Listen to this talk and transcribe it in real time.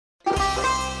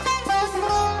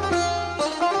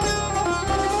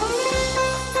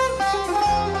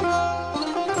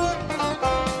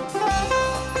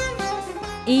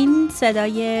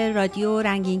صدای رادیو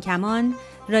رنگین کمان،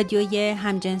 رادیوی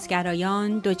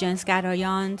همجنسگرایان،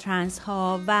 دوجنسگرایان، ترنس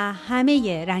ها و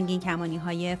همه رنگین کمانی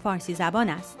های فارسی زبان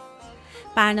است.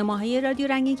 برنامه های رادیو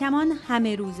رنگین کمان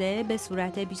همه روزه به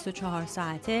صورت 24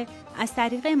 ساعته از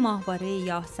طریق ماهواره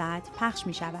یاهصد پخش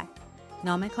می شود.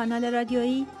 نام کانال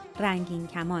رادیویی رنگین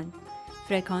کمان،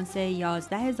 فرکانس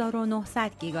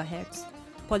 11900 گیگاهرتز،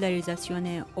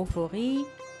 پولاریزاسیون افقی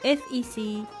FEC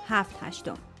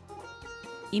 7/8.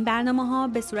 این برنامه ها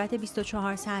به صورت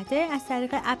 24 ساعته از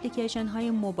طریق اپلیکیشن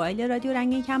های موبایل رادیو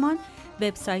رنگین کمان،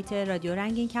 وبسایت رادیو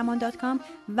رنگینکمان.com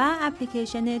و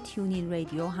اپلیکیشن تیونین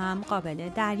رادیو هم قابل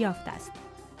دریافت است.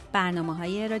 برنامه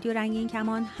های رادیو رنگین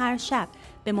کمان هر شب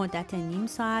به مدت نیم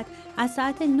ساعت از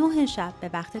ساعت 9 شب به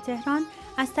وقت تهران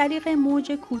از طریق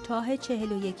موج کوتاه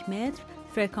 41 متر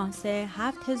فرکانس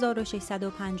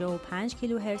 7655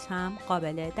 کیلوهرتز هم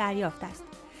قابل دریافت است.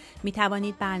 می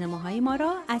توانید برنامه‌های ما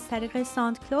را از طریق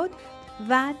ساوند کلود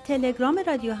و تلگرام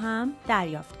رادیو هم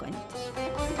دریافت کنید.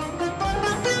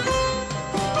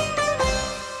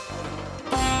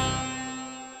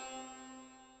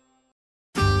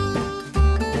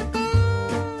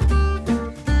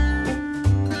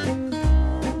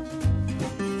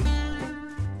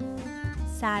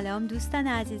 سلام دوستان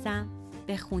عزیزم،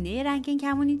 به خونه رنگین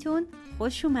کمونیتون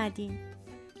خوش اومدین.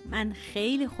 من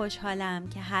خیلی خوشحالم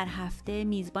که هر هفته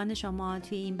میزبان شما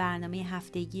توی این برنامه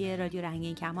هفتگی رادیو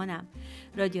رنگین کمانم.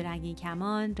 رادیو رنگین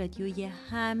کمان رادیوی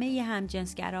همه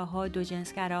همجنسگراها،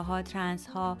 دوجنسگراها، ترنس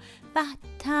ها و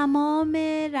تمام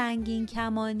رنگین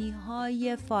کمانی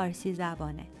های فارسی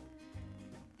زبانه.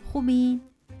 خوبین؟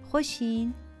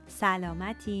 خوشین؟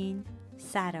 سلامتین؟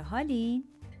 سرحالین؟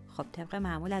 خب طبق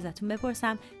معمول ازتون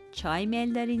بپرسم چای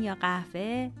میل دارین یا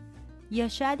قهوه؟ یا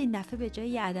شاید این دفعه به جای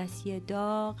یه عدسی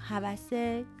داغ هوس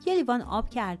یه لیوان آب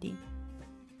کردین.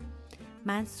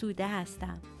 من سوده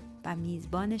هستم و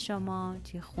میزبان شما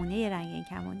توی خونه رنگین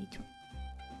کمانیتون.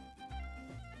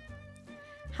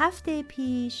 هفته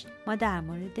پیش ما در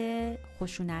مورد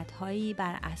خشونت‌هایی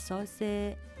بر اساس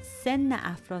سن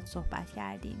افراد صحبت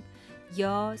کردیم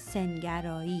یا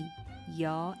سنگرایی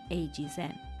یا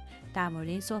ایجیزم. در مورد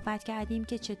این صحبت کردیم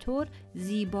که چطور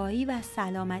زیبایی و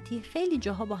سلامتی خیلی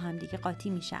جاها با همدیگه قاطی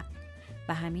میشن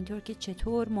و همینطور که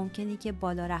چطور ممکنه که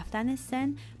بالا رفتن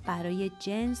سن برای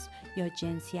جنس یا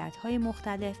جنسیت‌های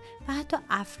مختلف و حتی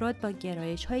افراد با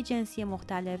گرایش‌های جنسی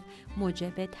مختلف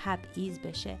موجب تبعیض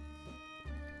بشه.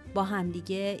 با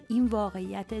همدیگه این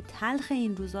واقعیت تلخ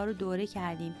این روزا رو دوره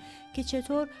کردیم که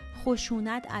چطور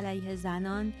خشونت علیه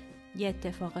زنان یه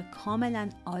اتفاق کاملا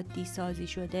عادی سازی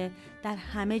شده در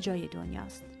همه جای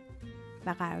دنیاست و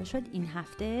قرار شد این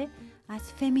هفته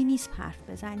از فمینیسم حرف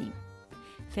بزنیم.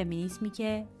 فمینیسمی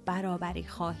که برابری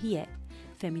خواهیه،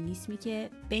 فمینیسمی که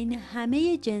بین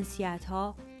همه جنسیت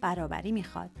ها برابری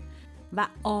میخواد و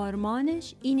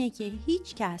آرمانش اینه که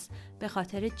هیچ کس به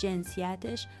خاطر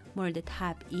جنسیتش مورد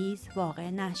تبعیض واقع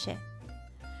نشه.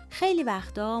 خیلی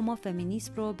وقتا ما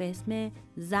فمینیسم رو به اسم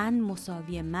زن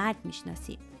مساوی مرد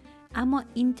میشناسیم، اما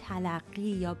این تلقی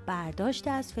یا برداشت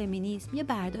از فمینیسم یه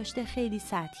برداشت خیلی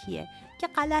سطحیه که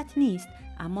غلط نیست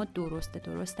اما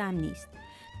درستم نیست.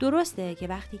 درسته که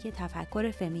وقتی که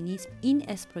تفکر فمینیسم این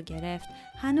اسم رو گرفت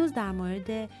هنوز در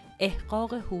مورد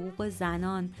احقاق حقوق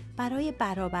زنان برای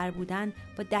برابر بودن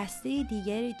با دسته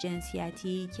دیگر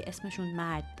جنسیتی که اسمشون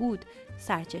مرد بود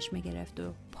سرچشمه گرفت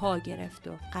و پا گرفت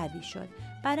و قوی شد.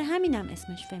 برای همینم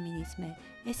اسمش فمینیسمه،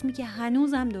 اسمی که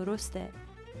هنوزم درسته.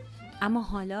 اما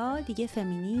حالا دیگه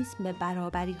فمینیسم به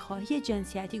برابری خواهی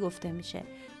جنسیتی گفته میشه،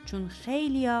 چون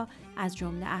خیلیا از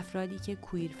جمله افرادی که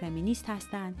کویر فمینیست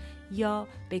هستن یا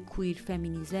به کویر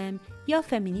فمینیزم یا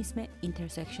فمینیسم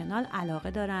اینترسکشنال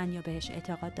علاقه دارن یا بهش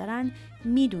اعتقاد دارن،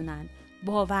 میدونن،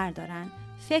 باور دارن،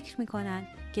 فکر میکنن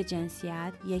که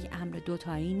جنسیت یک امر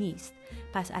دوتایی نیست.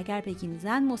 پس اگر بگیم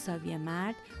زن مساوی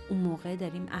مرد، اون موقع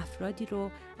داریم افرادی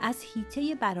رو از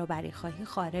حیطه برابری خواهی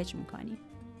خارج میکنیم.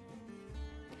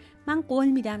 من قول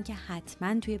میدم که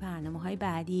حتما توی برنامه‌های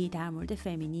بعدی در مورد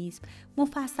فمینیسم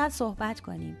مفصل صحبت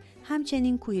کنیم.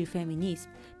 همچنین کویر فمینیسم.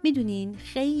 میدونین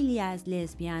خیلی از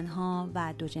لزبیان ها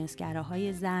و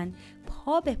دوجنسگراهای زن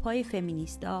پا به پای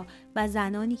فمینیستا و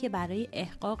زنانی که برای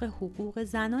احقاق حقوق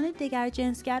زنان دگر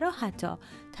جنسگرا حتی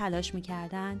تلاش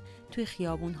میکردن توی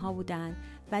خیابون ها بودن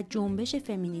و جنبش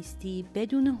فمینیستی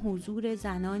بدون حضور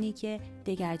زنانی که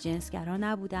دگر جنسگرا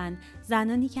نبودن،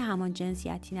 زنانی که همان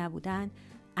جنسیتی نبودن،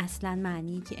 اصلا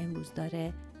معنی که امروز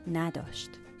داره نداشت.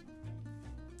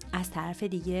 از طرف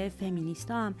دیگه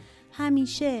فمینیستا هم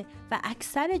همیشه و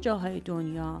اکثر جاهای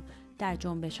دنیا در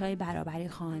جنبش‌های برابری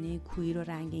خواهانه کویر و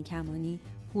رنگین کمانی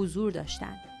حضور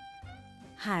داشتن.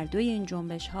 هر دوی این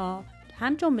جنبش‌ها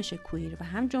هم جنبش کویر و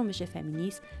هم جنبش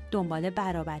فمینیسم دنبال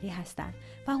برابری هستن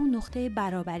و اون نقطه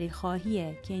برابری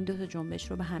خواهیه که این 2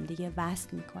 جنبش رو به همدیگه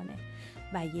وصل میکنه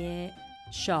و یه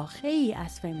شاخه ای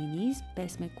از فمینیسم به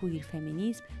اسم کویر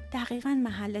فمینیسم دقیقاً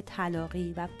محل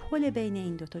تلاقی و پل بین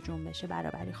این 2 جنبش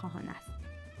برابری خواهان است.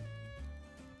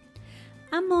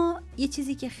 اما یه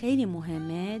چیزی که خیلی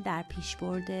مهمه در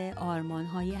پیشبرد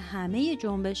آرمان‌های همه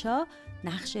جنبش‌ها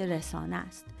نقش رسانه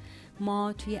است.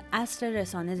 ما توی عصر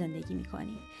رسانه زندگی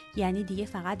می‌کنیم. یعنی دیگه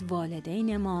فقط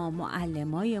والدین ما،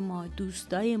 معلمای ما،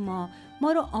 دوستای ما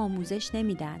رو آموزش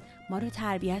نمیدن، ما رو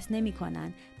تربیت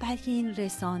نمی‌کنن، بلکه این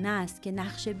رسانه است که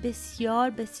نقش بسیار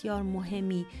بسیار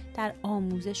مهمی در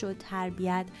آموزش و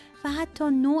تربیت و حتی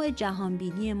نوع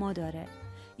جهانبینی ما داره.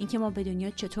 اینکه ما به دنیا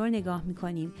چطور نگاه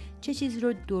میکنیم، چه چیزی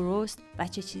رو درست و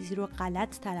چه چیزی رو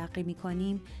غلط تلقی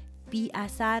میکنیم، بی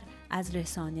اثر از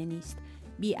رسانه نیست،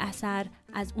 بی اثر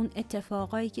از اون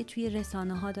اتفاقایی که توی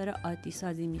رسانه ها داره عادی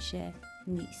سازی میشه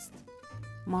نیست.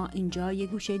 ما اینجا یه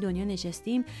گوشه دنیا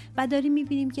نشستیم و داریم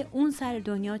میبینیم که اون سر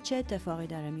دنیا چه اتفاقی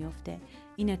داره میفته.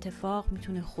 این اتفاق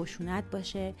میتونه خشونت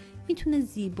باشه، میتونه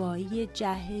زیبایی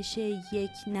جهش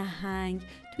یک نهنگ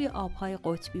توی آبهای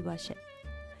قطبی باشه.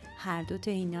 هر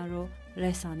 2 اینا رو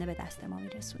رسانه به دست ما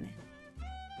میرسونه.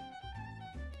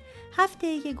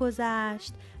 هفته‌ای که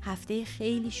گذشت هفته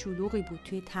خیلی شلوغی بود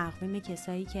توی تقویم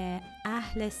کسایی که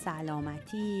اهل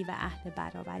سلامتی و اهل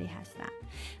برابری هستن.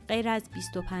 غیر از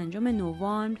 25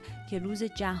 نوامبر که روز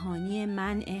جهانی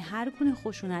منع هر گونه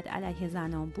خشونت علیه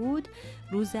زنان بود،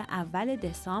 روز 1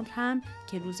 دسامبر هم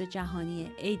که روز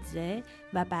جهانی ایدز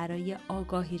و برای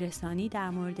آگاهی رسانی در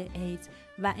مورد ایدز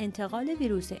و انتقال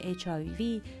ویروس HIV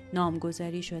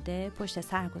نامگذاری شده پشت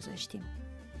سر گذاشتیم.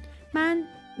 من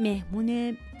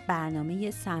مهمون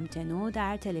برنامه سمت نو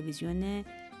در تلویزیون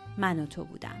من و تو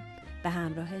بودم به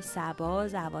همراه صبا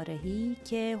زوارهی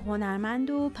که هنرمند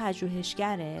و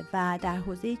پژوهشگره و در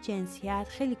حوزه جنسیت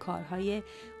خیلی کارهای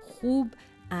خوب،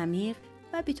 عمیق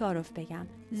و بی‌تعارف بگم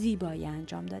زیبایی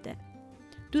انجام داده.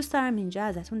 دوست دارم اینجا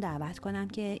ازتون دعوت کنم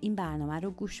که این برنامه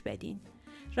رو گوش بدین.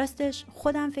 راستش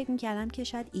خودم فکر میکردم که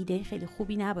شاید ایده خیلی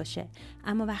خوبی نباشه،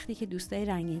 اما وقتی که دوستای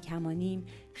رنگین کمانیم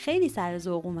خیلی سر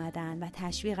ذوق اومدن و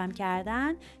تشویقم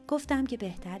کردن، گفتم که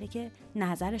بهتره که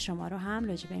نظر شما رو هم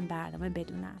راجع به این برنامه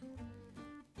بدونم.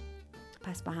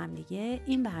 پس با هم دیگه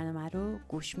این برنامه رو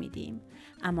گوش میدیم.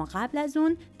 اما قبل از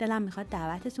اون دلم میخواد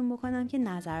دعوتتون بکنم که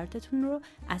نظراتتون رو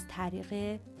از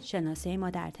طریق شناسه ما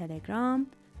در تلگرام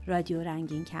رادیو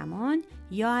رنگین کمان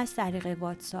یا از طریق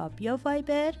واتساپ یا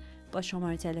وایبر با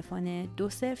شماره تلفن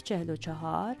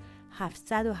 2044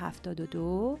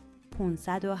 772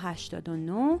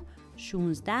 589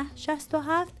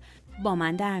 1667 با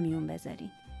من در میون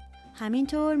بذارین.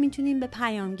 همینطور میتونین به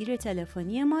پیامگیر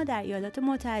تلفنی ما در ایالات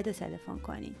متحده تلفن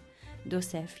کنین.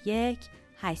 201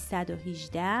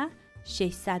 818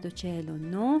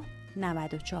 649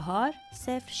 94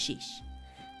 06.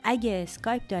 اگه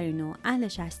اسکایپ دارین و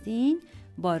اهلش هستین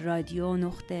با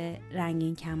رادیو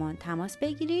رنگین کمان تماس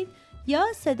بگیرید یا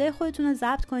صدای خودتون رو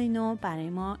ضبط کنین و برای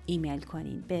ما ایمیل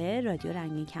کنین به رادیو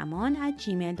رنگینکمان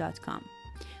 @gmail.com.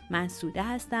 من سوده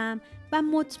هستم و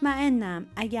مطمئنم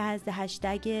اگه از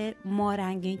هشتگ ما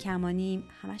رنگین کمانیم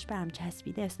همش برام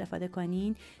چسبیده استفاده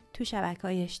کنین تو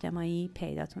شبکه‌های اجتماعی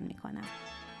پیداتون میکنم.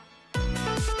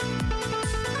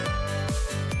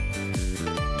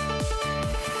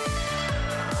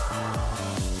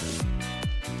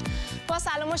 با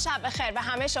سلام و شب بخیر به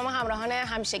همه شما همراهان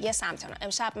همیشگی سمتنا.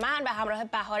 امشب من به همراه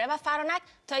بهاره و فرانک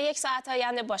تا 1 ساعت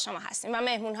آینده با شما هستیم و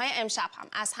مهمون‌های امشب هم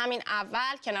از همین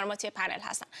اول کنار ما توی پنل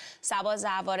هستن. صبا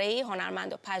زواره‌ای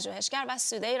هنرمند و پژوهشگر و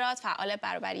سوده راد فعال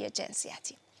برابری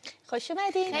جنسیتی. خوش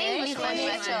اومدین. خیلی خوش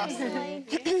اومدین.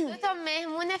 دو تا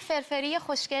مهمون فرفری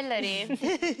خوشگل داریم.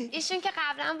 ایشون که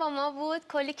قبلا با ما بود،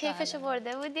 کلی کیفشو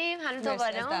برده بودیم. هنوز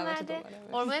دوباره اومده.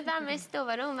 قربونت برم، مرسی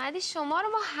دوباره اومدی. شما رو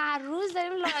ما هر روز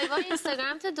داریم لایوهای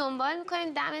اینستاگرام تو دنبال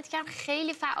می‌کنیم. دمت گرم،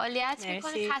 خیلی فعالیت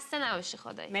می‌کنی. خسته نباشی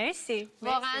خدایی. مرسی.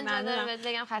 واقعا جا داره بهت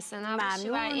بگم خسته نباشی.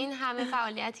 و این همه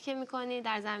فعالیتی که می‌کنی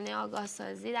در زمینه آگاه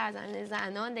سازی، در زمینه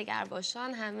زنان،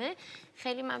 دگرباشان، همه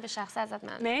خیلی من به شخص ازت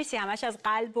ممنونم. مرسی، همش از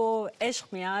قلب و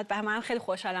عشق میاد و من خیلی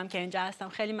خوشحالم که اینجا هستم.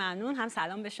 خیلی ممنون. هم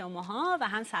سلام به شماها و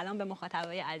هم سلام به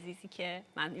مخاطبای عزیزی که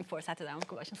من این فرصت رو دارم که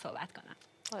باشون صحبت کنم.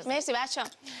 مرسی بچه‌ها.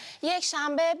 یک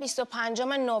شنبه 25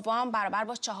 نوامبر برابر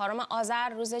با 4 آذر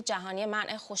روز جهانی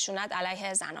منع خشونت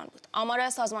علیه زنان بود. آمار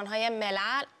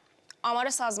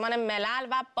سازمان ملل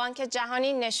و بانک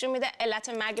جهانی نشون میده علت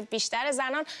مرگ بیشتر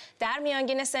زنان در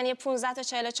میانگین سنی 15 تا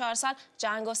 44 سال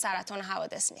جنگ و سرطان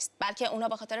حوادث نیست، بلکه اونها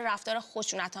به خاطر رفتار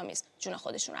خشونت‌آمیز جون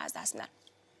خودشون رو از دست میدن.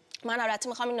 من البته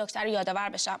میخوام این نکته رو یادآور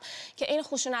بشم که این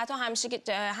خشونت‌ها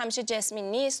همیشه جسمی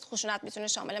نیست. خشونت میتونه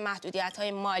شامل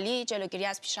محدودیت‌های مالی، جلوگیری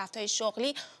از پیشرفت‌های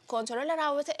شغلی، کنترل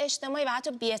روابط اجتماعی و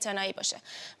حتی بی‌اعتنایی باشه.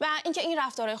 و اینکه این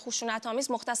رفتارهای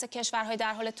خشونت‌آمیز مختص کشورهای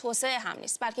در حال توسعه هم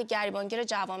نیست، بلکه گریبانگیر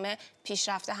جوامع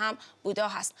پیشرفته هم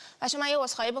بوده است. بچه‌ها من یه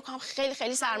عذرخواهی بکنم،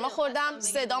 خیلی سرما خوردم،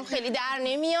 صدام خیلی در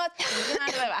نمیاد.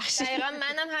 منو ببخشید. دقیقاً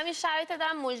منم همین شرایط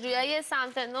دارم. مجریای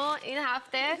سمت نو این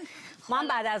هفته من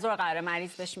بعد از ظهر قراره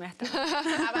مریض بشم احتمال.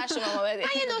 خبر شما بدید.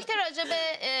 من یه نکته راجع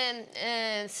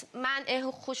به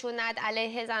منع خشونت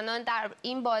علیه زنان در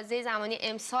این بازه زمانی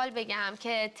امسال بگم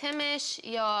که تمش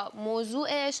یا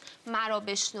موضوعش مرا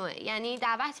بشنوه. یعنی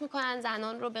دعوت میکنن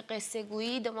زنان رو به قصه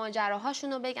گویی،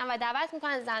 ماجراهاشون رو بگن و دعوت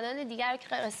میکنن زنان دیگر رو که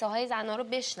قصه های زنان رو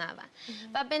بشنون.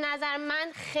 و به نظر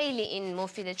من خیلی این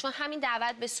مفیده، چون همین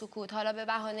دعوت به سکوت، حالا به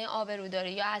بهانه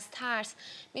آبروداری یا از ترس،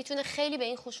 میتونه خیلی به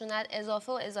این خشونت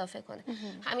اضافه کنه.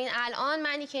 همین الان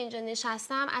منی که اینجا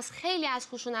نشستم از خیلی از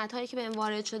خشونت‌هایی که بهم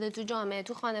وارد شده تو جامعه،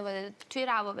 تو خانواده، توی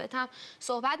روابطم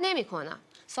صحبت نمی‌کنم.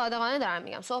 صادقانه دارم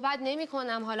میگم، صحبت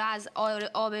نمی‌کنم. حالا از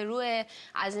آبرو،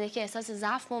 از اینکه احساس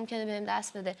ضعف ممکنه بهم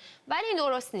دست بده، ولی این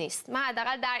درست نیست. من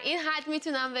حداقل در این حد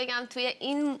میتونم بگم توی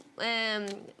این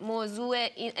موضوع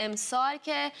این امسال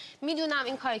که میدونم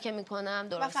این کاری که میکنم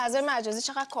درست. و فضای مجازی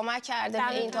چقدر کمک کرده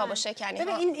به این تابو شکنی ها.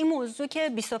 ببین این موضوع که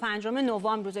 25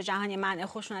 نوامبر روز جهانی منع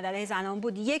خشونت علیه زنان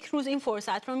بود، یک روز این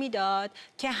فرصت رو میداد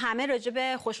که همه راجع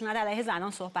به خشونت علیه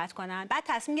زنان صحبت کنن. بعد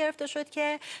تصمیم گرفته شد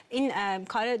که این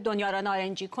کار دنیا را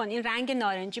نارنجی کن، این رنگ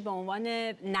نارنجی به عنوان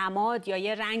نماد یا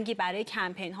یه رنگی برای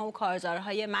کمپین ها و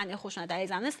کارزارهای منع خشونت علیه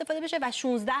زنان استفاده بشه و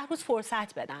 16 روز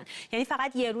فرصت بدن. یعنی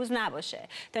فقط یه روز نباشه.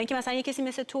 تا اینکه مثلا یه کسی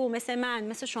مثل تو، مثل من،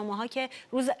 مثل شماها که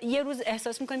یه روز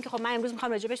احساس می‌کنیم که خب من امروز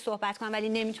می‌خوام راجع بهش صحبت کنم ولی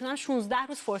نمیتونم، 16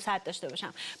 روز فرصت داشته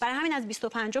باشم. برای همین از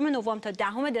 25 نوامبر تا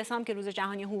 10 دسامبر که روز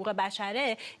جهانی حقوق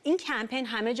بشره، این کمپین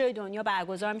همه جای دنیا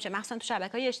برگزار میشه، مخصوصا تو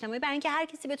شبکه‌های اجتماعی، برای اینکه هر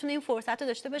کسی بتونه این فرصت رو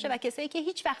داشته باشه و کسایی که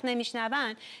هیچ وقت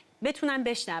نمیشنون بتونن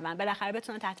بشنون، بالاخره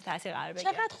بتونن تحت تاثیر قرار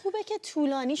بگیرن. چقدر خوبه که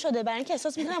طولانی شده، برای اینکه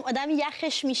احساس می‌کنم آدم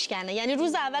یخش میشکنه. یعنی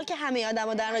روز اول که همه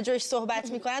آدما در راجعش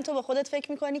صحبت میکنن، تو به خودت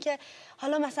فکر میکنی که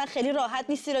حالا مثلا خیلی راحت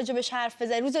نیستی راجعش حرف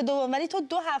بزنی. روز دوم ولی تو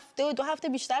 2 هفته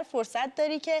بیشتر فرصت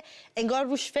داری که انگار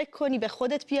روش فکر کنی، به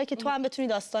خودت بیا که تو هم بتونی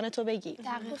داستانتو بگی.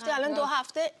 گفتی الان 2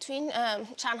 هفته تو این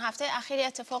چند هفته اخیر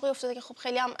اتفاقی افتاده که خب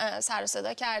خیلی هم سر و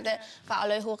صدا کرده،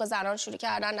 فعالای حقوق زنان شروع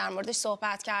کردن در موردش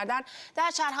صحبت کردن.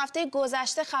 در چند هفته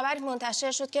گذشته خبری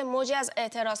منتشر شد که موجی از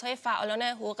اعتراضهای فعالان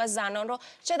حقوق زنان رو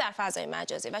چه در فضای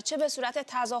مجازی و چه به صورت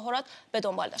تظاهرات به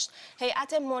دنبال داشت.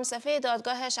 هیئت منصفه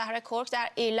دادگاه شهر کرک در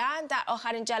ایرلند در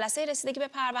آخرین جلسه رسیدگی به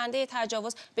پرونده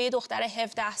تجاوز به دختر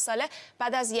 17 ساله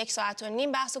بعد از 1 ساعت و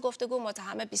نیم بحث و گفتگو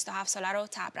متهم 27 ساله رو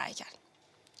تبرئه کرد.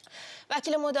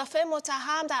 وکیل مدافع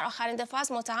متهم در آخرین دفاع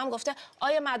از متهم گفته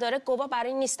آیا مدارک گواه بر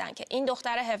این نیستن که این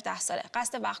دختر 17 ساله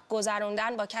قصد وقت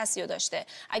گذروندن با کسی رو داشته؟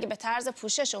 اگه به طرز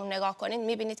پوشش اون نگاه کنید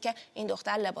می‌بینید که این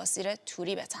دختر لباس زیر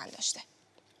توری به تن داشته.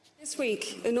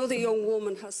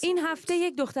 این هفته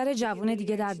یک دختر جوان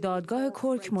دیگه در دادگاه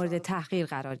کرک مورد تحقیر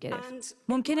قرار گرفت.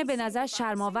 ممکنه به نظر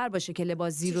شرم‌آور باشه که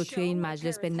لباس زیر رو توی این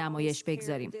مجلس به نمایش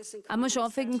بگذاریم. اما شما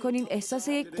فکر می‌کنین احساس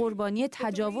یک قربانی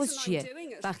تجاوز چیه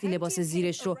وقتی لباس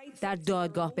زیرش رو در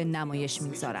دادگاه به نمایش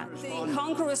می‌گذارن؟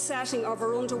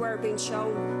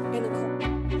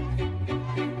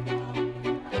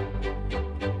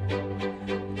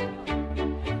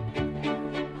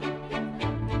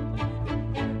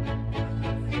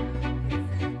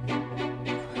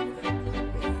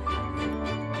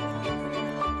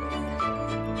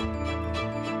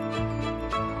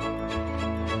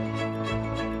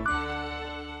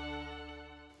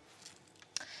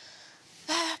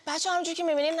 همونجوری که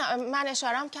می‌بینیم من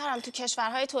اشاره‌ام کردم تو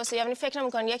کشورهای توسعه، یعنی فکر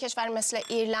نمی‌کنید یک کشور مثل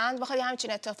ایرلند بخواد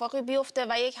همچین اتفاقی بیفته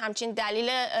و یک همچین دلیل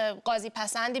قاضی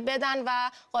پسندی بدن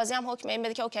و قاضی هم حکم این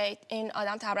بده که اوکی این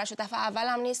آدم تبرئه شد. دفعه اول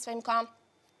هم نیست. فکر می‌کنم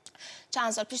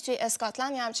چند سال پیش توی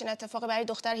اسکاتلند همچین اتفاقی برای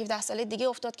دختر 17 ساله دیگه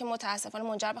افتاد که متأسفانه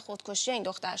منجر به خودکشی این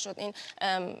دختر شد. این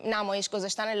نمایش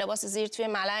گذاشتن لباس زیر توی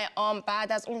ملأ عام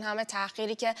بعد از اون همه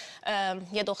تحقیری که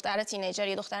یه دختر تینیجر،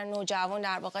 یه دختر نوجوان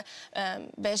در واقع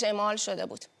بهش اعمال شده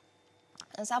بود.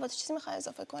 صبا تو چیزی می‌خوای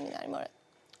اضافه کنی در این مورد؟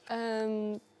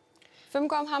 فکر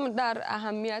می‌کنم هم در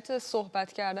اهمیت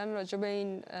صحبت کردن راجع به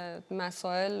این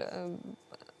مسائل،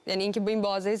 یعنی اینکه به این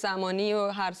بازه زمانی و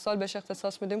هر سال بهش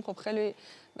اختصاص میدیم، خب خیلی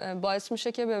باعث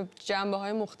میشه که به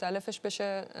جنبه‌های مختلفش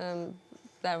بشه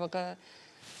در واقع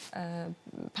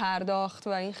پرداخت و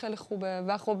این خیلی خوبه.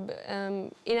 و خب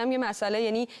اینم یه مسئله،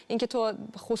 یعنی اینکه تو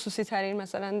خصوصی ترین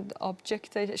مثلا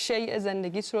آبجکت شیء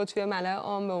زندگیت رو توی ملأ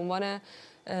عام به عنوان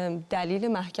دلیل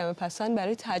محکمه پسند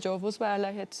برای تجاوز بر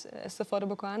علیهت استفاده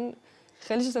بکنن،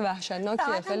 خیلی چیز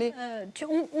وحشتناکیه. خیلی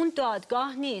تو اون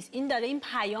دادگاه نیست، این داره این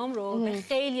پیام رو به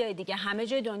خیلی دیگه همه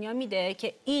جای دنیا میده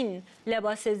که این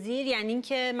لباس زیر یعنی این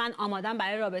که من آمادم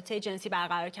برای رابطه جنسی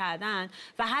برقرار کردن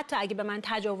و حتی اگه به من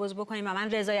تجاوز بکنین و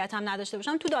من رضایتم نداشته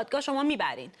باشم تو دادگاه شما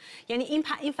میبرین. یعنی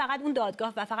این فقط اون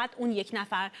دادگاه و فقط اون یک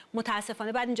نفر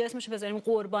متاسفانه بعد اینجا اسمشو بذاریم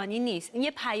قربانی نیست. این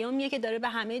یه پیامیه که داره به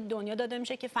همه دنیا داده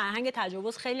میشه که فرهنگ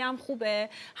تجاوز خیلی هم خوبه،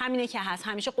 همینه که هست،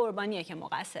 همیشه قربانیه که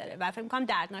مقصره و فکر می‌کنم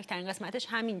دردناک‌ترین قسمتش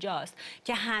همینجاست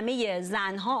که همه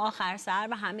زن‌ها آخر سر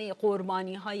و همه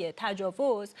قربانی‌های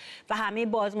تجاوز و همه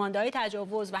بازمانده‌های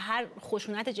تجاوز و هر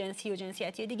خشونت جنسی و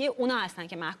جنسیتی دیگه اونا هستن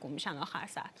که محکوم میشن آخر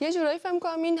سر. یه جورایی فکر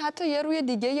می‌کنم این حتی یه روی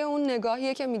دیگه اون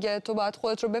نگاهیه که میگه تو باید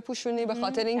خودت رو بپوشونی به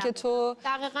خاطر اینکه تو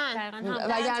دقیقاً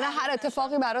وگرنه هر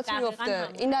اتفاقی برات میفته.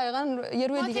 این دقیقاً یه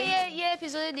روی دیگه. یه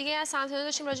اپیزود دیگه از سمتنا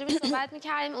داشتیم راجع به صحبت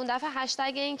می‌کردیم، اون دفعه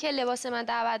هشتگ این که لباس من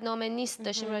دعوتنامه نیست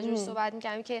داشتیم راجع به صحبت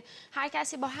می‌کردیم که هر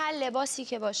کسی با هر لباسی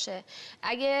که باشه،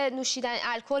 اگه نوشیدن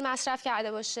الکل مصرف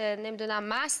کرده باشه، نمیدونم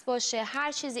مست باشه،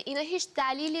 هر چیزی، اینا هیچ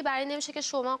دلیلی برای نمیشه که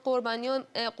شما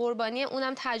قربانی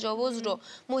اونم تجاوز رو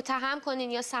متهم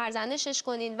کنین یا سرزنشش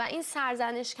کنین و این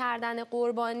سرزنش کردن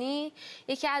قربانی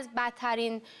یکی از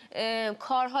بدترین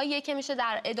کارهاییه که میشه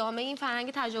در ادامه این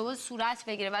فرهنگ تجاوز صورت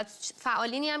بگیره و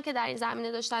فعالینی هم که در این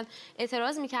زمینه داشتن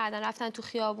اعتراض میکردن، رفتن تو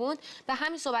خیابون به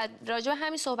همین صحبت راجع به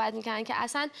همین صحبت میکردن که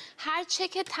اصلا هر چه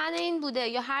که تن این بوده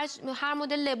یا هر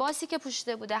مدل لباسی که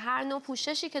پوشیده بوده، هر نوع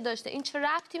پوششی که داشته، این چه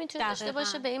ربطی میتونه داشته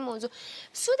باشه به این موضوع.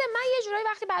 سود من یه جورایی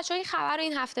وقتی بچه‌ها این خبر رو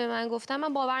این هفته به من گفتن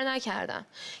من باور نکردم.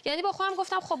 یعنی با خودم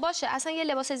گفتم خب باشه، اصلا یه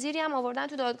لباس زیری هم آوردن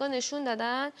تو دادگاه نشون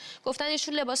دادن، گفتن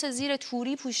ایشون لباس زیر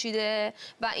توری پوشیده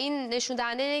و این نشون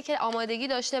دهنده که آمادگی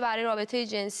داشته برای رابطه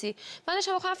جنسی. من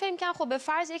داشتم بخوام فهم کنم خب به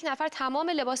فرض یک نفر تمام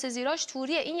لباس زیراش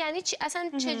توریه، این یعنی چی؟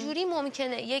 اصلا چه جوری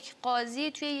ممکنه یک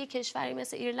قاضی توی یک کشوری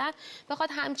مثل ایرلند بخواد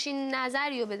همچین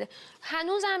نظریو بده؟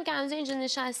 هنوزم که هنوز اینجا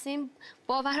نشستیم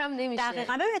باورم نمیشه.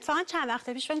 دقیقاً. ببین اتفاقا چند وقت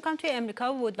پیش فکر کنم توی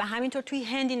امریکا بود و همینطور توی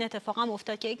هند این اتفاق هم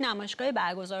افتاد که یک نمایشگاه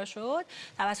برگزار شد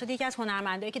توسط یکی از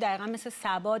هنرمندایی که دقیقاً مثل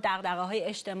صبا دغدغه‌های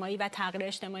اجتماعی و تغییر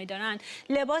اجتماعی دارن،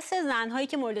 لباس زن‌هایی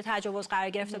که مورد تجاوز قرار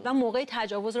گرفته بودن موقع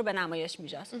تجاوز رو به نمایش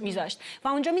میذاشت و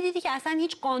اونجا می‌دیدی که اصلا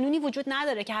هیچ قانونی وجود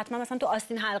نداره که حتما مثلا تو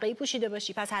آستین حلقه‌ای پوشیده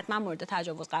باشی پس حتما مورد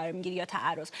تجاوز قرار می‌گیری یا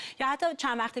تعرض. یا حتی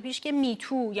چند وقت پیش که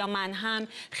میتو یا من هم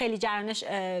خیلی جریانش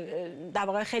در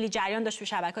واقع خیلی جریان داشت تو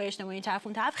شبکه‌های اجتماعی این طرف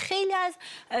اون طرف، خیلی از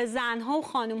زن‌ها و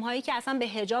خانم‌هایی که اصلا به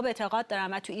حجاب اعتقاد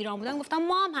دارن و تو ایران بودن گفتن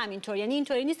ما هم همینطور. یعنی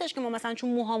اینطوری نیستش که ما مثلا چون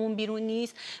موهامون بیرون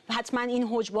نیست حتما این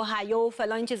حجب و حیا و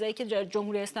فلان چیزایی که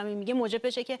جمهوری اسلامی میگه موجب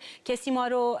بشه که کسی ما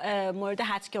رو مورد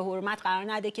حتک حرمت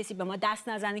قرار نده، کسی به ما دست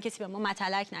نزنه، کسی به ما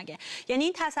متلک نگه. یعنی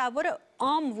این تصور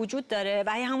عام وجود داره و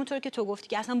همونطور که تو گفتی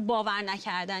که اصلا باور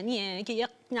نکردنیه که یک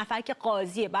نفر که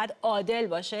قاضیه بعد عادل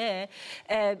باشه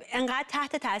انقدر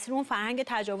تحت تاثیر اون فرهنگ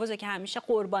تجاوزه که همیشه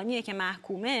قربانیه که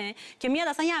محکومه که میاد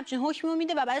اصلا یه همچین حکمی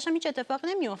میده و بعدش هم هیچ اتفاقی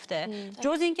نمیفته.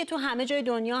 جز اینکه تو همه جای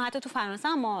دنیا حتی تو فرانسه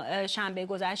هم ما شنبه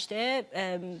گذشته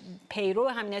پیرو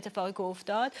همین اتفاقی که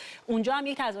افتاد اونجا هم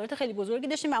یک تظاهرات خیلی بزرگی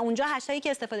داشتیم و اونجا هشتگی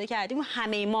که استفاده کردیم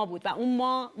همه ما بود و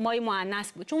اون مای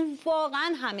مؤنث بود چون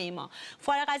واقعا همه ما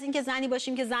فارغ از اینکه زنی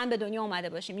باشیم که زن به دنیا اومده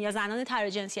باشیم یا زنان تر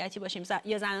جنسیتی باشیم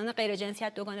یا زنان غیر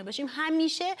جنسیت دوگانه باشیم،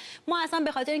 همیشه ما اصلا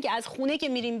به خاطر اینکه از خونه که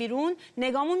میریم بیرون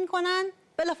نگامون میکنن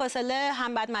بلافاصله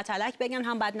هم بعد متلک بگن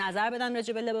هم بعد نظر بدن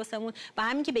راجع به لباسمون و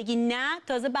همین که بگی نه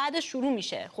تازه بعدش شروع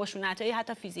میشه خشونتایی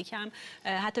حتی فیزیک هم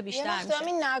حتی بیشتر میشه.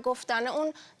 همین نگفتن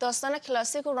اون داستان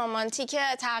کلاسیک و رمانتیک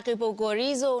تعقیب و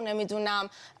گریز و نمیدونم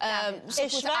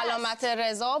سکوت علامت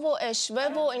رضا و اشوه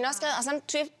و ایناست که اصلا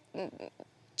توی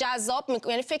جذاب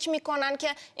یعنی فکر میکنن که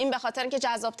این به خاطر اینکه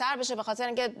جذاب‌تر بشه، به خاطر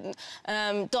اینکه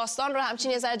داستان رو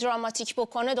همچین یه ذره دراماتیک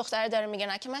بکنه دختره داره میگه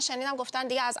نه. که من شنیدم گفتن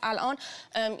دیگه از الان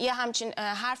یه همچین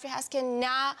حرفی هست که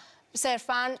نه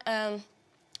صرفاً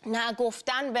نه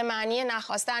گفتن به معنی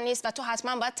نخواستن نیست و تو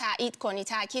حتما باید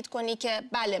تاکید کنی که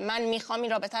بله من میخوام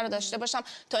این رابطه رو داشته باشم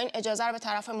تا این اجازه رو به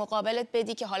طرف مقابلت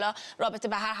بدی که حالا رابطه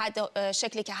به هر حد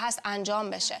شکلی که هست انجام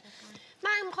بشه.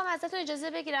 من میخوام ازتون اجازه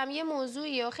بگیرم یه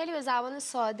موضوعی رو خیلی به زبان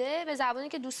ساده، به زبانی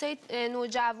که دوستای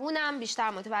نوجوانم بیشتر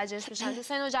متوجهش بشن.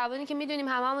 دوستای نوجوانی که میدونیم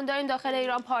هممون داریم داخل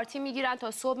ایران پارتی میگیرن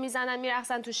تا صبح میزنن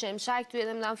میرقصن تو شمشک توی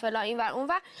نمیدونم فلان اینور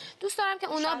اونور، دوست دارم که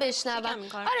اونا بشنون.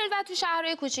 آره و تو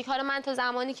شهرهای کوچیک. حالا من تا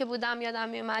زمانی که بودم یادم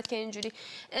میومد که اینجوری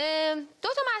دو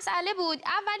تا مسئله بود.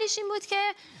 اولیش این بود که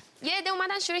یه عده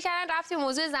اومدن شروع کردن رفتی به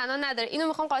موضوع زنان نداره. اینو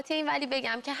میخوام قاطی این ولی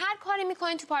بگم که هر کاری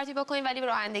میکنین تو پارتی بکنین ولی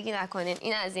رانندگی نکنین.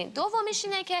 این از این. دومیش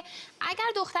اینه که اگر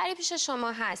دختری پیش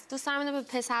شما هست، دوست دارم اینو به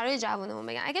پسرای جوونمون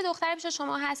بگم، اگه دختری پیش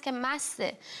شما هست که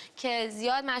مسته، که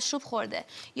زیاد مشروب خورده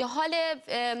یا حال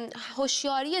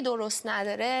هوشیاری درست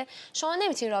نداره، شما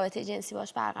نمیتونید رابطه جنسی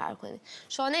باش برقرار کنید.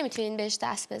 شما نمیتونید بهش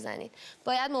دست بزنید.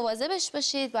 باید مواظبش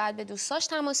باشید، باید به دوستاش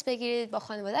تماس بگیرید، با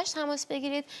خانواده‌اش تماس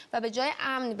بگیرید و به جای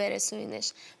امن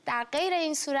برسونینش. در غیر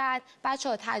این صورت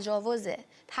بچه‌ها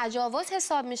تجاوز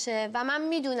حساب میشه و من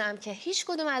میدونم که هیچ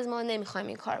کدوم از ما نمیخوایم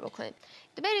این کار بکنیم.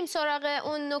 بریم سراغ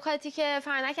اون نکاتی که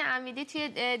فرنک امیدی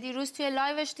توی دیروز توی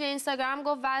لایوش توی اینستاگرام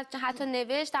گفت و حتی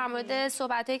نوشت در مورد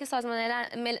صحبتایی که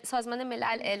سازمان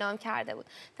ملل اعلام کرده بود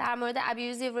در مورد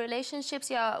abusive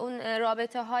relationships یا اون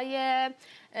رابطه های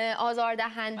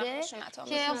آزاردهنده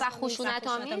و خشونت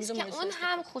آمیز که اون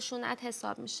هم خشونت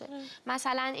حساب میشه.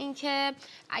 مثلا اینکه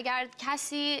اگر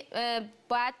کسی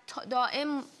باید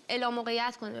دائم اعلام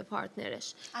موقعیت کنه به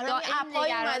پارتنرش. الان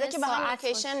اپ‌هایی اومده که به هم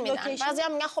لوکیشن میدن. بعضیا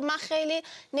میگن خب من خیلی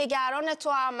نگران تو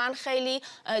هم، من خیلی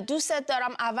دوستت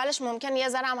دارم. اولش ممکن یه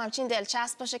ذره همچین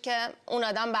دلچسب باشه که اون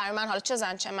آدم برای من، حالا چه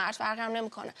زن چه مرد فرقی هم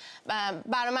نمیکنه،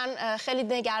 برای من خیلی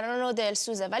نگران و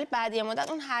دلسوزه، ولی بعد یه مدت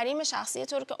اون حریم شخصی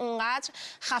تو رو که اونقدر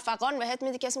خفقان بهت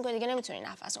میده که اسم میگه دیگه نمیتونی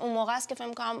نفس. اون موقع است که فکر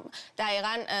می‌کنم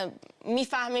دقیقاً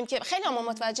میفهمیم که خیلی ما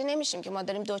متوجه نمیشیم که ما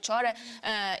داریم دوچار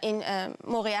این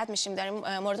موقعیت میشیم،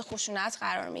 داریم مورد خشونت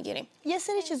قرار میگیریم. یه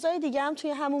سری چیزای دیگه هم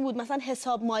توی همون بود، مثلا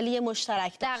حساب مالی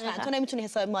مشترک داشتن. تو نمیتونی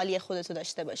حساب مالی خودتو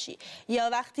داشته باشی، یا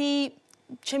وقتی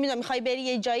چه میدونم میخوای بری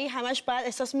یه جایی همش باید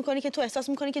احساس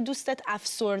میکنی که دوستت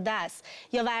افسرده است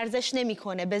یا ورزش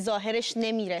نمیکنه، به ظاهرش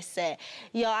نمیرسه،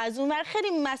 یا از اون ور خیلی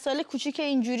مسائل کوچیک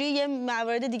اینجوری. یه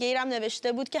موارد دیگه ای هم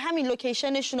نوشته بود که همین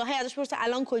لوکیشنشون رو ازش پرسه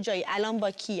الان کجایی، الان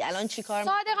با کی، الان چیکار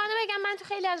می‌کنی. صادقانه بگم من تو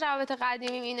خیلی از روابط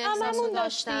قدیمیم این احساسو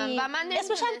داشتم و من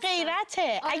اسمش هم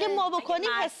غیرته. اگه ما بکنیم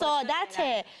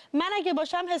حسادته. من اگه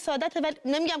باشم حسادته، ولی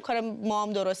نمیگم کار ما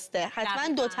هم درسته، حتما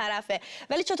دو طرفه،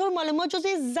 ولی چطور مال ما جزء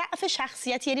ضعف شخصیتی.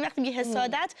 یعنی وقتی میگی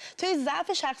حسادت توی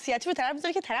ضعف شخصیتی رو طرف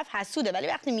میذاره که طرف حسوده، ولی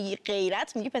وقتی میگی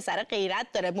غیرت میگی پسر غیرت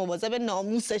داره، مواظب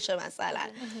ناموسشه. مثلا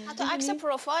حتی عکس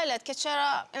پروفایلت که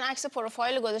چرا این عکس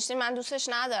پروفایل گذاشتی من دوستش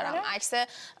ندارم. عکس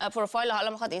پروفایل حالا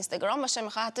میخواد اینستاگرام باشه،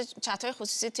 میخواد حتی چت‌های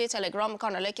خصوصی توی تلگرام،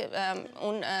 کانالی که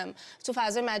اون تو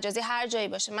فضای مجازی هر جایی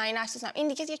باشه، من این عکس دوست ندارم. این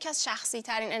دیگه یکی از شخصی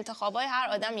ترین انتخابای هر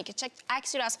آدمی که چه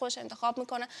عکسی رو از خودش انتخاب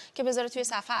میکنه که بذاره توی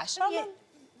صفحه‌اش.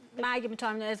 من اگه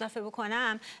میتونم اضافه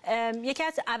بکنم، یکی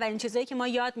از اولین چیزایی که ما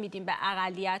یاد میدیم به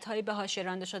اقلیت‌های به حاشیه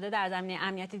رانده شده در زمینه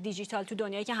امنیت دیجیتال تو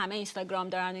دنیایی که همه اینستاگرام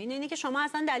دارن و اینه که شما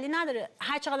اصلا دلیل نداره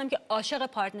هر چقدرم که عاشق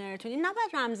پارتنرتونین نباید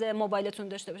رمز موبایلتون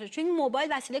داشته باشه، چون این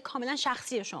موبایل وسیله کاملا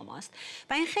شخصی شماست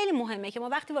و این خیلی مهمه که ما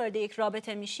وقتی وارد یک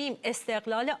رابطه میشیم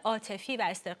استقلال عاطفی و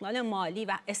استقلال مالی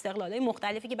و استقلال‌های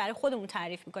مختلفی که برای خودمون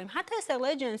تعریف می‌کنیم، حتی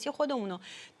استقلال جنسی خودمون رو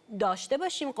داشته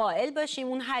باشیم، قائل باشیم،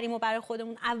 اون حریمو برای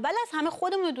خودمون اول از همه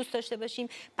خودمون رو دوست داشته باشیم،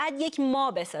 بعد یک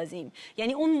ما بسازیم.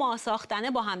 یعنی اون ما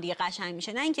ساختنه با هم دیگه قشنگ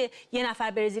میشه، نه اینکه یه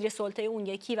نفر بره زیر سلطه اون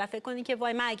یکی و فکر کنی که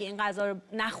وای من اگه این غذا رو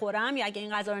نخورم یا اگه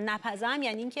این غذا رو نپزم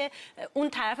یعنی اینکه اون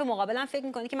طرف مقابلم فکر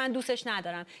میکنه که من دوستش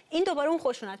ندارم. این دوباره اون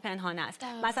خشونت پنهانه است.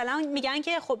 مثلا میگن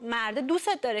که خب مرد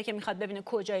دوستت داره که میخواد ببینه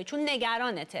کجایی، چون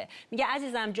نگرانته. میگه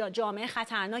عزیزم جامعه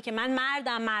خطرناکه، من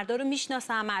مردم، مردا رو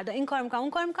میشناسم، مردا این کار میکنن اون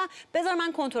کار میکنن، بذار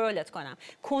من کنترلت کنم.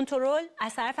 کنترل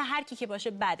از طرف هر کی که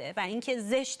باشه بده و اینکه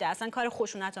زشته، اصلا کار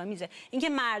خشونت آمیزه. اینکه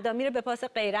مردا میره به پاس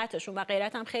غیرتشون و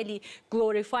غیرت هم خیلی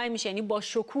گلوریفای میشه، یعنی با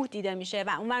شکوه دیده میشه و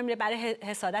اونور میره برای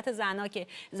حسادت زنا که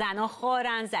زنا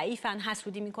خارن، ضعیفن،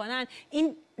 حسودی میکنن.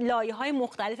 این لایه‌های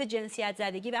مختلف جنسیت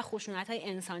زدگی و خشونت‌های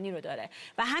انسانی رو داره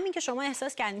و همین که شما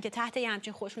احساس کردین که تحت یه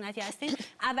همچین خشونتی هستین،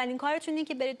 اولین کارتون اینه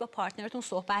که برید با پارتنرتون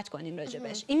صحبت کنین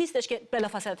راجبش. این نیستش که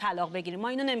بلافاصله طلاق بگیریم، ما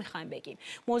اینو نمی‌خوایم بگیم.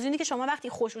 موضوع اینه که شما وقتی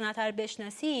خشونت رو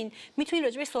بشناسین میتونین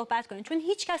راجبش صحبت کنین، چون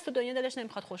هیچ کس تو دنیا دلش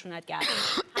نمیخواد خشونتگر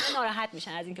باشه. همه ناراحت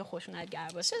میشن از اینکه خشونتگر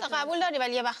باشه. قبول داری،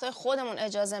 ولی یه وقتای خودمون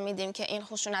اجازه میدیم که این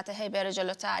خشونت هی بره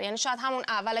جلوتر. یعنی شاید همون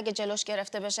اول اگه جلوش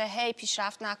گرفته بشه هی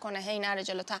پیشرفت نکنه، هی نره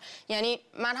جلوتر. یعنی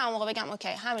من همون موقع بگم اوکی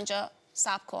همینجا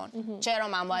صبر کن، چرا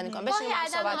من باید این کنم، بشینیم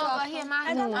صحبت کنیم.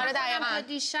 آره دقیقاً.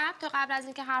 دیشب تا قبل از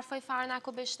اینکه حرفای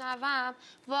فرانکو بشنوم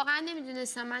واقعا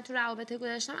نمیدونستم من تو رابطه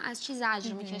گذاشتم از چی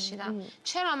زجر میکشیدم.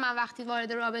 چرا من وقتی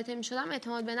وارد رابطه میشدم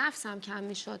اعتماد به نفسم کم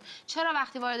میشد، چرا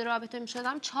وقتی وارد رابطه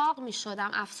میشدم چاق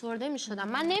میشدم، افسرده میشدم.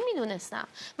 من نمیدونستم.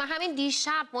 من همین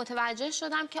دیشب متوجه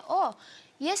شدم که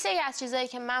یه سری از چیزایی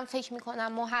که من فکر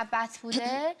میکنم محبت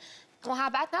بوده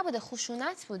محبت نبوده،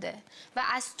 خشونت بوده و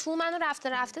از تو منو رفته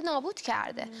رفته نابود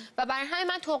کرده و برای همین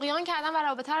من طغیان کردم و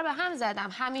رابطه رو به هم زدم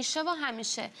همیشه و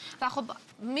همیشه. و خب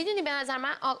میدونی به نظر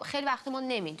من خیلی وقتی ما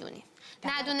نمیدونیم،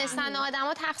 ندونستن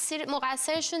آدما تقصیر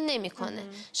مقصرشون نمیکنه.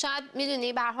 شاید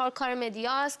میدونی به هر حال کار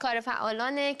مدیاست، کار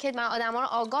فعالانه که من آدما رو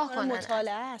آگاه کنن.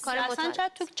 مطالعه است. اصلا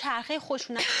شاید تو چرخه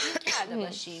خشونت کرده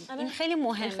باشیم. این خیلی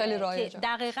مهمه. خیلی رایجه.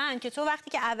 دقیقاً که تو وقتی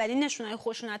که اولین نشونهای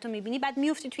خشونت رو میبینی بعد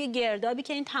میفتی توی گردابی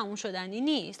که این تموم شدنی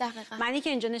نیست. دقیقاً. منی که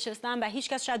اینجا نشستم و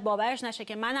هیچکس شاید باورش نشه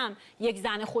که منم یک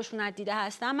زن خشونت دیده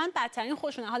هستم، من بدترین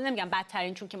خشونت، حالا نمیگم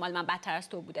بدترین چون که مال من بدتر از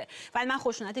تو بوده، ولی من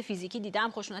خشونت فیزیکی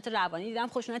دیدم، خشونت روانی دیدم،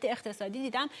 خشونت اقتصادی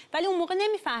دیدم، ولی اون موقع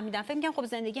نمیفهمیدم. فکر می‌کردم خب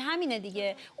زندگی همینه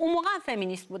دیگه. اون موقع هم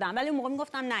فمینیست بودم، ولی اون موقع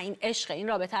میگفتم نه این عشق، این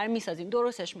رابطه رو میسازیم،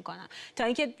 درستش میکنم. تا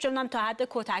اینکه چونم تا حد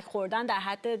کتک خوردن، در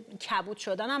حد کبود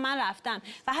شدن من رفتم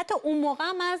و حتی اون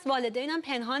موقع من از والدینم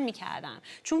پنهان میکردم،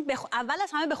 چون اول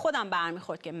از همه به خودم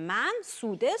برمیخورد که من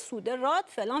سوده راد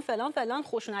فلان فلان فلان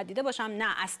خشونت دیده باشم.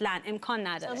 نه اصلا امکان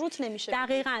نداره، روت نمیشه.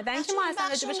 دقیقاً. و اینکه ما اصلا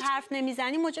راجبش حرف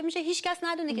نمیزنیم موجب میشه هیچکس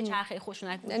ندونه که چرخه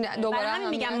خشونت بود. برای همین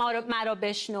میگم مرا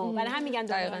بشنو، برای همین میگن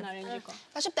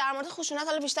بچه در مورد خشونت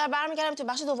حالا بیشتر برمیگردیم تو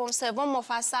بخش دوم سوم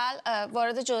مفصل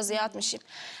وارد جزئیات میشیم.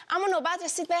 اما نوبت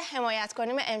رسید به حمایت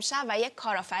کنیم امشب و یک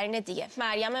کارآفرین دیگه،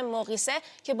 مریم مقیسه،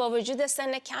 که با وجود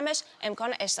سن کمش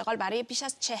امکان اشتغال برای بیش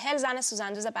از 40 زن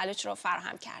سوزندوز بلوچ رو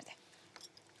فراهم کرده.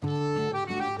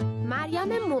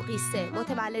 مریم مقیسه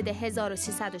متولد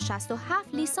 1367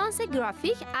 لیسانس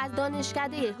گرافیک از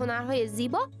دانشکده هنرهای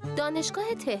زیبا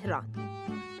دانشگاه تهران.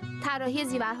 طراحی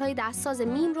زیورهای دستساز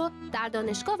میم رو در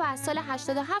دانشگاه و از سال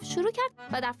 87 شروع کرد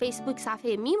و در فیسبوک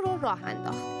صفحه میم رو راه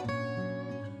انداخت.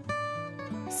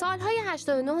 سالهای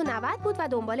 89 و 90 بود و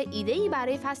دنبال ایده‌ای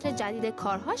برای فصل جدید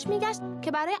کارهاش میگشت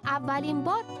که برای اولین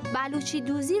بار بلوچی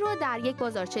دوزی رو در یک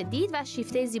بازارچه دید و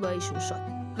شیفته زیباییشون شد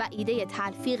و ایده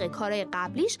تلفیق کارهای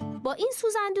قبلیش با این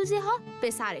سوزندوزی ها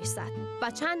به سرش زد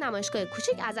و چند نمایشگاه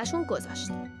کوچیک ازشون گذاشت.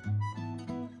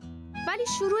 ولی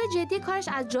شروع جدی کارش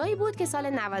از جایی بود که سال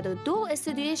 92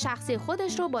 استودیوی شخصی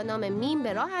خودش رو با نام میم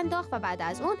به راه انداخت و بعد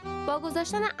از اون با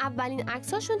گذاشتن اولین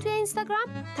عکساشون توی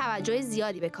اینستاگرام توجه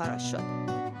زیادی به کاراش شد.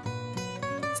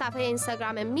 صفحه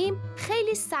اینستاگرام میم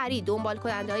خیلی سریع دنبال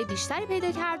کننده‌های بیشتری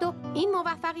پیدا کرد و این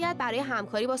موفقیت برای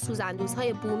همکاری با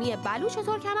سوزندوزهای بومی بلوچ و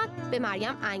ترکمن به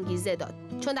مریم انگیزه داد،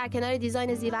 چون در کنار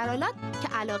دیزاین زیورآلات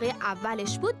که علاقه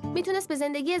اولش بود میتونست به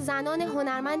زندگی زنان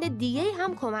هنرمند دیگه‌ای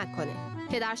هم کمک کنه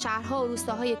که در شهرها و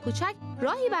روستاهای کوچک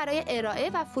راهی برای ارائه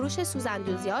و فروش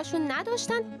سوزندوزی‌هاشون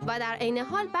نداشتن و در عین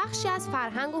حال بخشی از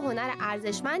فرهنگ و هنر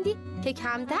ارزشمندی که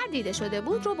کمتر دیده شده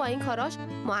بود رو با این کاراش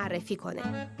معرفی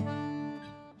کنه.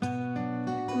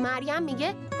 مریم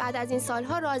میگه بعد از این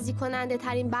سالها راضی کننده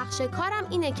ترین بخش کارم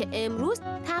اینه که امروز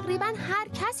تقریبا هر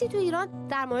کسی تو ایران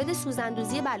در مورد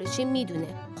سوزندوزی بلوچی میدونه.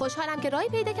 خوشحالم که راهی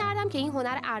پیدا کردم که این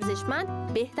هنر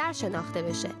ارزشمند بهتر شناخته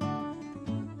بشه.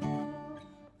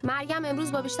 مریم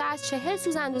امروز با بیشتر از 40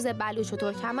 سوزندوز بلوچ و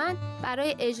ترکمن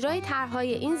برای اجرای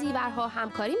طرح‌های این زیورها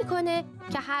همکاری میکنه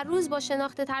که هر روز با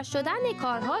شناخته تر شدن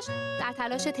کارهاش در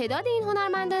تلاش تعداد این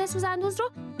هنرمندان سوزندوز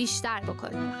رو بیشتر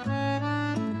بکنه.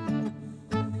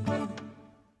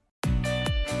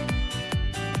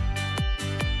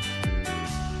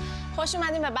 خوش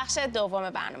اومدیم به بخش دوم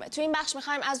برنامه. تو این بخش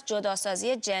می‌خوایم از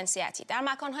جداسازی جنسیتی در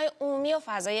مکان‌های عمومی و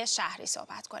فضای شهری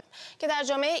صحبت کنیم که در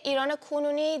جامعه ایران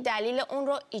کنونی دلیل اون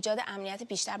رو ایجاد امنیت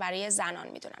بیشتر برای زنان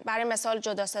می‌دونن. برای مثال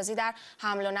جداسازی در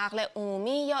حمل و نقل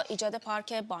عمومی یا ایجاد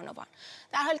پارک بانوان.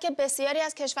 در حالی که بسیاری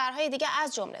از کشورهای دیگه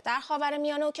از جمله در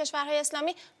خاورمیانه و کشورهای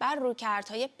اسلامی بر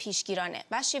رویکردهای پیشگیرانه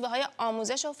و شیوه‌های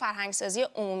آموزش و فرهنگسازی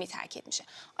عمومی تاکید میشه.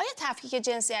 آیا تفکیک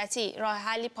جنسیتی راه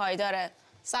حلی پایداره؟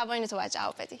 سبا تو باید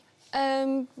جواب بدی.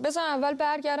 بذار اول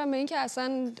برگردم به این که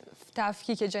اصلا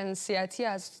تفکیک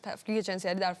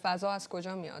جنسیتی در فضا از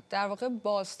کجا میاد. در واقع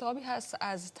بازتابی هست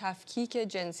از تفکیک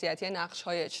جنسیتی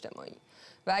نقش‌های اجتماعی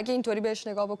و اگه اینطوری بهش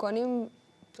نگاه بکنیم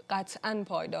قطعاً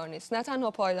پایدار نیست. نه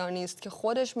تنها پایدار نیست که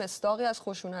خودش مصداقی از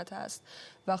خشونت هست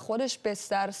و خودش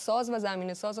بسترساز و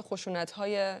زمینه‌ساز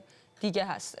خشونت‌های دیگه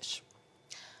هستش.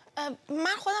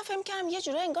 من خودم فکر کردم یه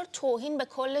جوری انگار توهین به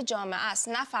کل جامعه است،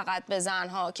 نه فقط به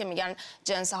زنها که میگن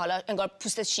جنس حالا انگار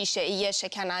پوست شیشه‌ای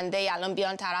شکننده الان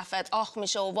بیان طرفت آخ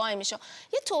میشه و وای میشه.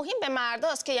 یه توهین به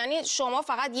مرداست که یعنی شما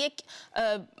فقط یک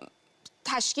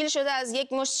تشکیل شده از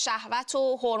یک مشت شهوت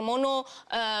و هورمون و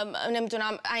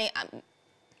نمیدونم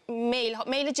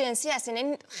میل جنسی هستین.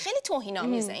 این خیلی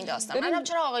توهین‌آمیزه این داستان. منم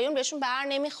چرا آقایون بهشون بر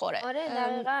نمیخوره. آره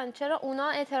دقیقاً. چرا اونا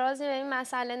اعتراضی به این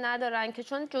مسئله ندارن که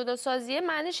چون جداسازی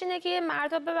معنیش اینه که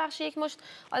مردا ببخشید یک مشت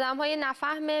آدم‌های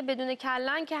نفهمه بدون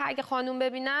کلن که اگه خانوم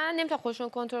ببینن نمیتونن خودشون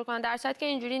کنترل کنن، در صورتی که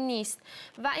اینجوری نیست.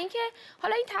 و اینکه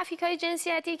حالا این تفکیک‌های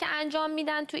جنسیتی که انجام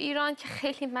میدن تو ایران که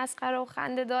خیلی مسخره و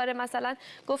خنده داره، مثلا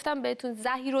گفتم بهتون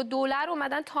زهیرالدوله رو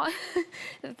اومدن تا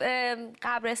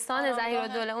قبرستان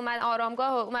زهیرالدوله اومد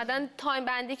آرامگاه اومدن تایم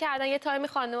بندی کردن، یه تایمی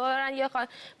خانم برن یا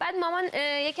بعد مامان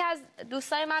یکی از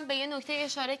دوستای من به یه نکته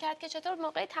اشاره کرد که چطور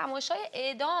موقع تماشای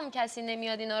اعدام کسی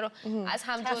نمیاد اینا رو از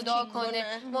هم جدا کنه.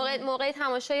 موقع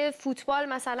تماشای فوتبال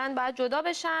مثلا باید جدا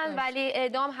بشن ولی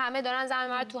اعدام همه دارن زن و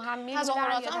مرد تو هم می‌میرن.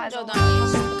 تظاهرات هم جدا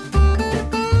نیست.